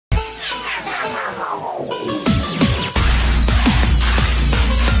What's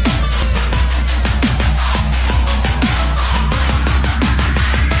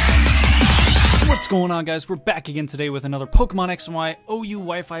going on, guys? We're back again today with another Pokemon X and Y OU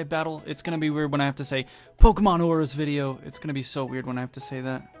Wi-Fi battle. It's gonna be weird when I have to say Pokemon Auras video. It's gonna be so weird when I have to say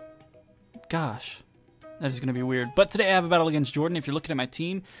that. Gosh, that is gonna be weird. But today I have a battle against Jordan. If you're looking at my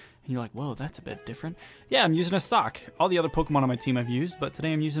team and you're like, whoa, that's a bit different. Yeah, I'm using a sock. All the other Pokemon on my team I've used, but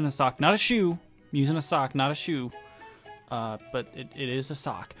today I'm using a sock, not a shoe. I'm using a sock, not a shoe. But it is a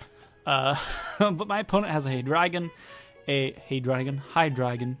sock. But my opponent has a Hydreigon,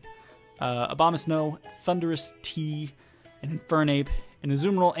 Hydreigon, Abomasnow, Thundurus T, an Infernape, an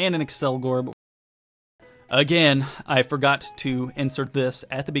Azumarill, and an Excelgor. Again, I forgot to insert this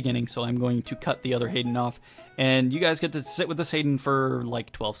at the beginning, so I'm going to cut the other Hayden off, and you guys get to sit with this Hayden for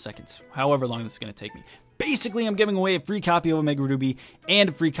like 12 seconds, however long this is going to take me. Basically, I'm giving away a free copy of Omega Ruby and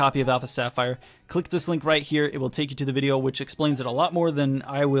a free copy of Alpha Sapphire. Click this link right here. It will take you to the video, which explains it a lot more than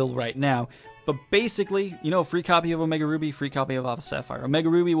I will right now. But basically, you know, free copy of Omega Ruby, free copy of Alpha Sapphire. Omega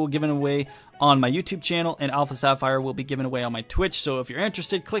Ruby will be given away on my YouTube channel, and Alpha Sapphire will be given away on my Twitch. So if you're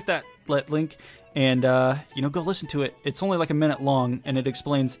interested, click that link and, you know, go listen to it. It's only like a minute long, and it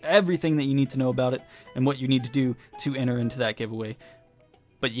explains everything that you need to know about it and what you need to do to enter into that giveaway.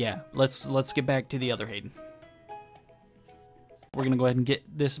 But yeah, let's get back to the other Hayden. We're gonna go ahead and get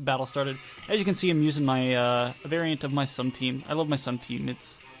this battle started. As you can see, I'm using my a variant of my Sun Team. I love my Sun Team.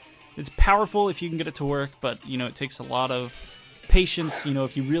 It's powerful if you can get it to work, but you know, it takes a lot of patience. You know,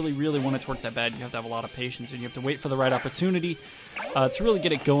 if you really want it to work that bad, you have to have a lot of patience, and you have to wait for the right opportunity to really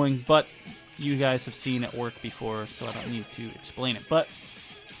get it going. But you guys have seen it work before, so I don't need to explain it. But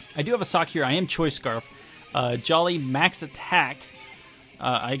I do have a sock here. I am Choice Scarf, Jolly Max Attack.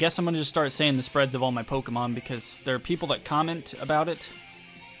 I guess I'm going to just start saying the spreads of all my Pokemon, because there are people that comment about it,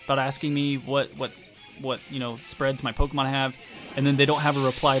 about asking me what you know, spreads my Pokemon have, and then they don't have a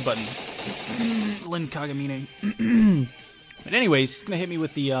reply button. Lin Kagamine. But anyways, he's going to hit me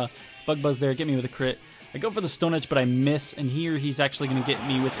with the Bug Buzz there, get me with a crit. I go for the Stone Edge, but I miss, and here he's actually going to get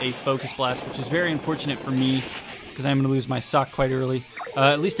me with a Focus Blast, which is very unfortunate for me, because I'm going to lose my sock quite early.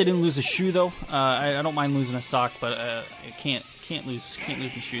 At least I didn't lose a shoe, though. I don't mind losing a sock, but I can't lose my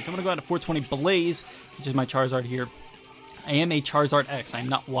shoes. I'm going to go out to 420 Blaze, which is my Charizard here. I am a Charizard X. I'm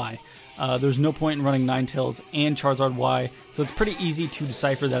not Y. There's no point in running Ninetales and Charizard Y, so it's pretty easy to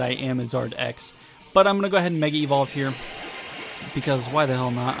decipher that I am a Zard X. But I'm going to go ahead and Mega Evolve here, because why the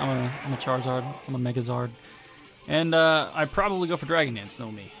hell not? I'm a Charizard. I'm a Megazard. And I probably go for Dragon Dance,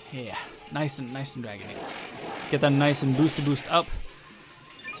 know me. Yeah, nice and Dragon Dance. Get that nice and boost up.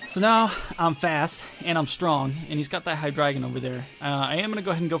 So now I'm fast and I'm strong, and he's got that Hydreigon over there. I am going to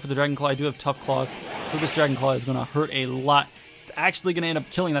go ahead and go for the Dragon Claw. I do have Tough Claws, so this Dragon Claw is going to hurt a lot. It's actually going to end up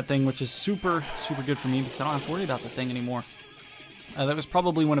killing that thing, which is super good for me, because I don't have to worry about the thing anymore. That was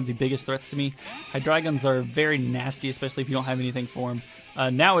probably one of the biggest threats to me. Hydreigons are very nasty, especially if you don't have anything for them.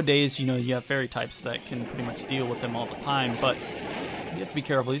 Nowadays, you know, you have fairy types that can pretty much deal with them all the time, but you have to be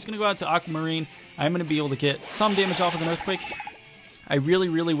careful. He's going to go out to Aquamarine. I'm going to be able to get some damage off with an Earthquake. I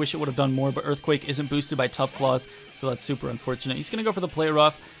really wish it would have done more, but Earthquake isn't boosted by Tough Claws, so that's super unfortunate. He's going to go for the Play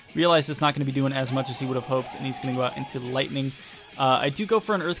Rough, realize it's not going to be doing as much as he would have hoped, and he's going to go out into Lightning. I do go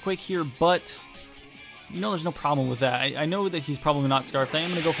for an Earthquake here, but you know, there's no problem with that. I know that he's probably not Scarfed. I am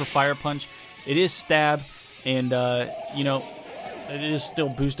going to go for Fire Punch. It is Stab, and you know, it is still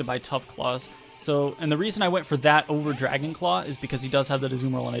boosted by Tough Claws. So, and the reason I went for that over Dragon Claw is because he does have that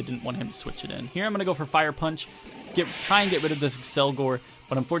Azumarill, and I didn't want him to switch it in. Here I'm going to go for Fire Punch, try and get rid of this Excelgor,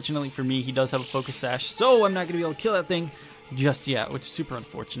 but unfortunately for me, he does have a Focus Sash, so I'm not going to be able to kill that thing just yet, which is super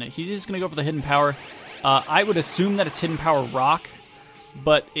unfortunate. He's just going to go for the Hidden Power. I would assume that it's Hidden Power Rock,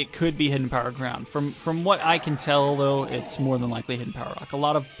 but it could be Hidden Power Ground. From what I can tell, though, it's more than likely Hidden Power Rock. A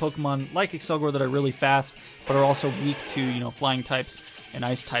lot of Pokemon like Excelgor that are really fast, but are also weak to, you know, flying types and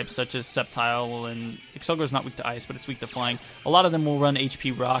ice types, such as Sceptile, and Excelgor's not weak to ice, but it's weak to flying. A lot of them will run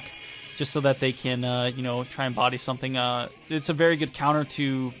HP Rock, just so that they can, you know, try and body something. It's a very good counter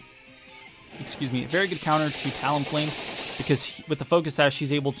to, Talonflame, because with the Focus Sash,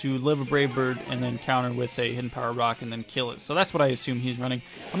 he's able to live a Brave Bird and then counter with a Hidden Power Rock and then kill it. So that's what I assume he's running.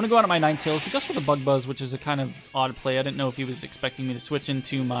 I'm going to go out at my Ninetales. He goes for the Bug Buzz, which is a kind of odd play. I didn't know if he was expecting me to switch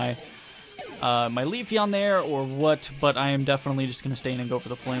into my my Leafeon there or what, but I am definitely just going to stay in and go for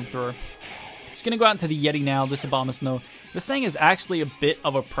the Flamethrower. He's going to go out into the Yeti now, this Abomasnow. This thing is actually a bit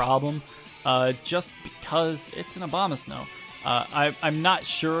of a problem, just because it's an Abomasnow. I'm not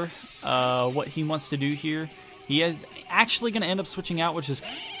sure what he wants to do here. He is actually going to end up switching out, which is,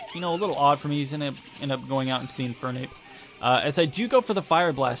 you know, a little odd for me. He's going to end up going out into the Infernape. as I do go for the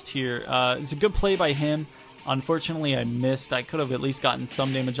Fire Blast here. It's a good play by him. Unfortunately, I missed. I could have at least gotten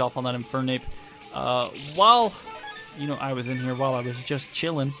some damage off on that Infernape. While, you know, I was in here, while I was just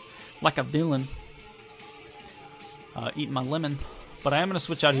chilling like a villain, eating my lemon. But I am going to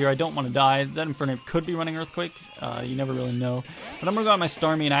switch out here. I don't want to die. That Infernape could be running Earthquake. You never really know. But I'm going to go out my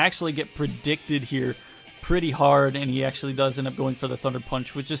Starmie, and I actually get predicted here pretty hard, and he actually does end up going for the Thunder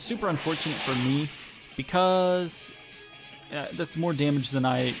Punch, which is super unfortunate for me because that's more damage than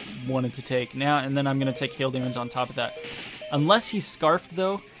I wanted to take. Now, and then I'm going to take hail damage on top of that. Unless he's Scarfed,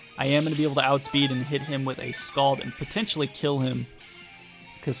 though, I am going to be able to outspeed and hit him with a Scald and potentially kill him,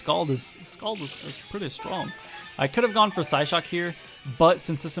 because Scald is pretty strong. I could have gone for Psyshock here, but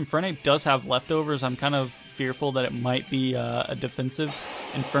since this Infernape does have leftovers, I'm kind of fearful that it might be a defensive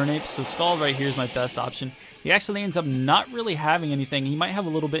Infernape, so Scald right here is my best option. He actually ends up not really having anything. He might have a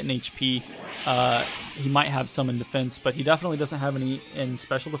little bit in HP. He might have some in defense, but he definitely doesn't have any in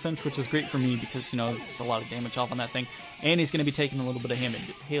special defense, which is great for me because, you know, it's a lot of damage off on that thing. And he's going to be taking a little bit of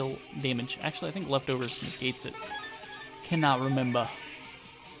hail damage. Actually, I think leftovers negates it. Cannot remember.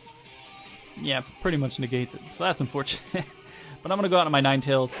 Yeah, pretty much negates it. So that's unfortunate. But I'm going to go out on my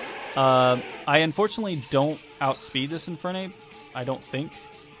Ninetales. I unfortunately don't outspeed this Infernape. I don't think.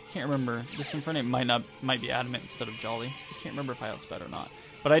 Can't remember. This Infernape might be Adamant instead of Jolly. I can't remember if I outsped or not.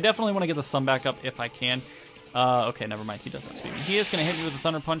 But I definitely want to get the sun back up if I can. Okay, never mind. He doesn't outspeed me. He is going to hit me with a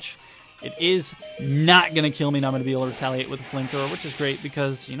Thunder Punch. It is not going to kill me, and I'm going to be able to retaliate with a Flamethrower, which is great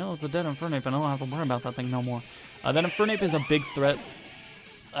because, you know, it's a dead Infernape, and I don't have to worry about that thing no more. That Infernape is a big threat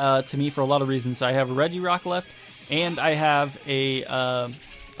to me for a lot of reasons. I have a Regirock left, and I have a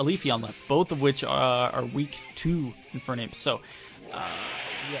Leafeon left, both of which are weak to Infernape. So,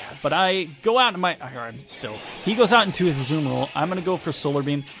 yeah. But I go out in my... He goes out into his Zoom Roll. I'm going to go for Solar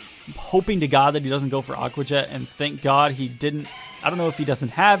Beam. I'm hoping to God that he doesn't go for Aqua Jet, and thank God he didn't. I don't know if he doesn't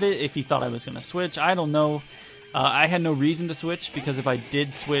have it, if he thought I was going to switch. I don't know. I had no reason to switch, because if I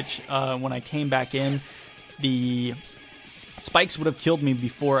did switch when I came back in, the spikes would have killed me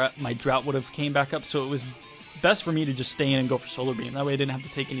before my drought would have came back up, so it was best for me to just stay in and go for Solar Beam. That way I didn't have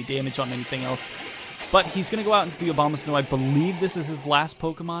to take any damage on anything else. But he's going to go out into the Obama Snow. I believe this is his last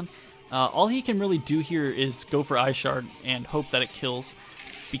Pokemon. All he can really do here is go for Ice Shard and hope that it kills,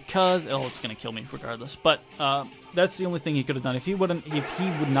 because it's going to kill me regardless. But that's the only thing he could have done. If he would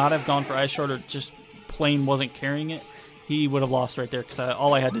not have gone for Ice Shard or just plain wasn't carrying it, he would have lost right there, because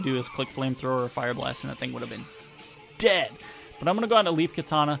all I had to do is click Flamethrower or Fire Blast, and that thing would have been dead. But I'm going to go into Leaf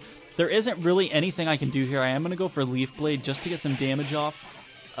Katana. There isn't really anything I can do here. I am going to go for Leaf Blade just to get some damage off,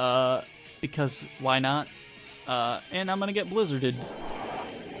 because why not? And I'm going to get Blizzarded.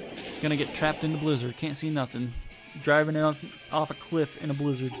 Going to get trapped in the Blizzard. Can't see nothing. Driving off a cliff in a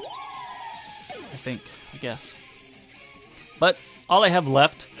blizzard. I guess. But all I have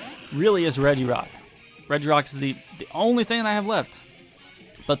left really is Regirock. Regirock is the only thing I have left.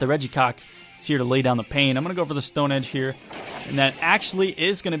 But the Regicock is here to lay down the pain. I'm going to go for the Stone Edge here. And that actually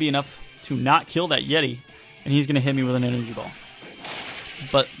is going to be enough to not kill that Yeti. And he's going to hit me with an Energy Ball.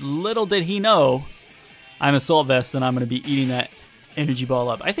 But little did he know, I'm Assault Vest, and I'm going to be eating that Energy Ball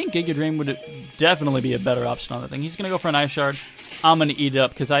up. I think Giga Drain would definitely be a better option on that thing. He's going to go for an Ice Shard. I'm going to eat it up,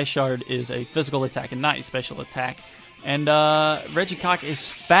 because Ice Shard is a physical attack and not a special attack. And Regicock is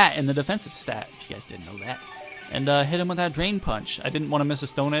fat in the defensive stat, if you guys didn't know that. And hit him with that Drain Punch. I didn't want to miss a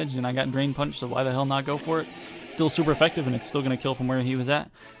Stone Edge, and I got Drain Punch, so why the hell not go for it? It's still super effective, and it's still going to kill from where he was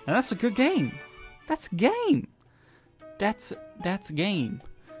at. And that's a good game. That's game. That's game.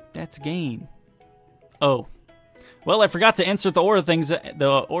 That's game. Oh. Well, I forgot to answer the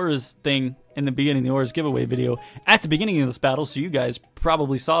Auras thing in the beginning, the Auras giveaway video, at the beginning of this battle, so you guys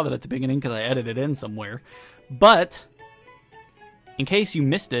probably saw that at the beginning because I edited it in somewhere. But, in case you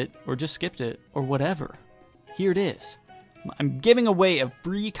missed it, or just skipped it, or whatever, here it is. I'm giving away a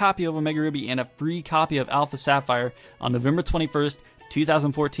free copy of Omega Ruby and a free copy of Alpha Sapphire on November 21st,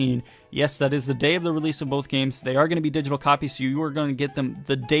 2014. Yes, that is the day of the release of both games. They are going to be digital copies, so you are going to get them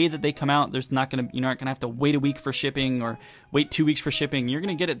the day that they come out. You're not going to have to wait a week for shipping or wait 2 weeks for shipping. You're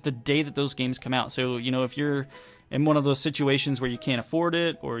going to get it the day that those games come out. So, you know, if you're in one of those situations where you can't afford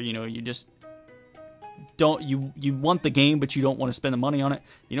it, or, you know, you just don't, you want the game, but you don't want to spend the money on it,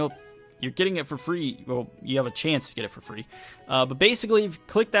 you know, you're getting it for free. Well, you have a chance to get it for free. But basically, if you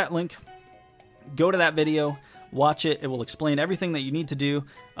click that link, go to that video, watch it. It will explain everything that you need to do.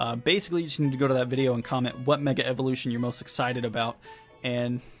 Basically, you just need to go to that video and comment what Mega Evolution you're most excited about.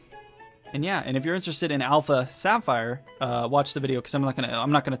 And yeah, and if you're interested in Alpha Sapphire, watch the video, because I'm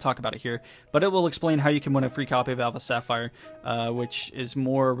not gonna talk about it here. But it will explain how you can win a free copy of Alpha Sapphire, which is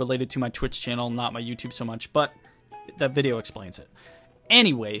more related to my Twitch channel, not my YouTube so much. But that video explains it.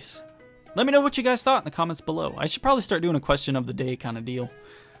 Anyways, let me know what you guys thought in the comments below. I should probably start doing a question of the day kind of deal.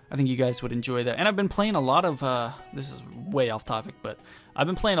 I think you guys would enjoy that. And I've been playing a lot of, this is way off topic, but I've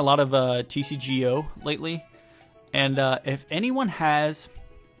been playing a lot of TCGO lately. And if anyone has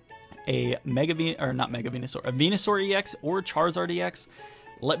a Venusaur EX or Charizard EX,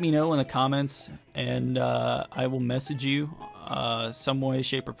 let me know in the comments, and I will message you some way,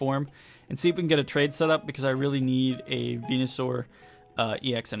 shape, or form, and see if we can get a trade set up, because I really need a Venusaur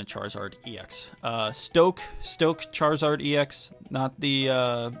EX and a Charizard EX. Stoke Charizard EX, not the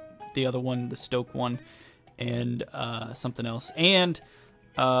other one, the Stoke one, and something else. And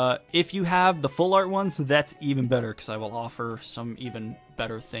if you have the full art ones, that's even better, because I will offer some even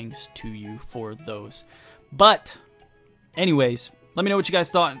better things to you for those. But anyways, let me know what you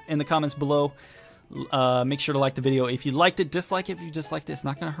guys thought in the comments below. Make sure to like the video if you liked it. Dislike it if you disliked it. It's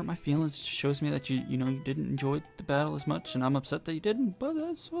not gonna hurt my feelings. It just shows me that you didn't enjoy the battle as much, and I'm upset that you didn't. But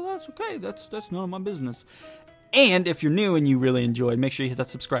that's okay. That's none of my business. And if you're new and you really enjoyed, make sure you hit that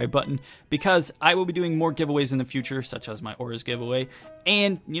subscribe button, because I will be doing more giveaways in the future, such as my Auras giveaway.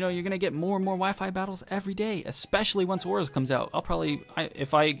 And you're gonna get more and more Wi-Fi battles every day, especially once Auras comes out. I'll probably,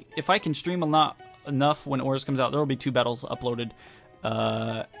 if I can stream enough when Auras comes out, there will be 2 battles uploaded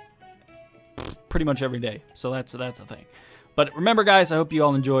pretty much every day. So that's a thing. But remember, guys, I hope you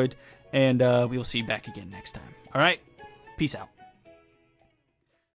all enjoyed, and we will see you back again next time. All right, peace out.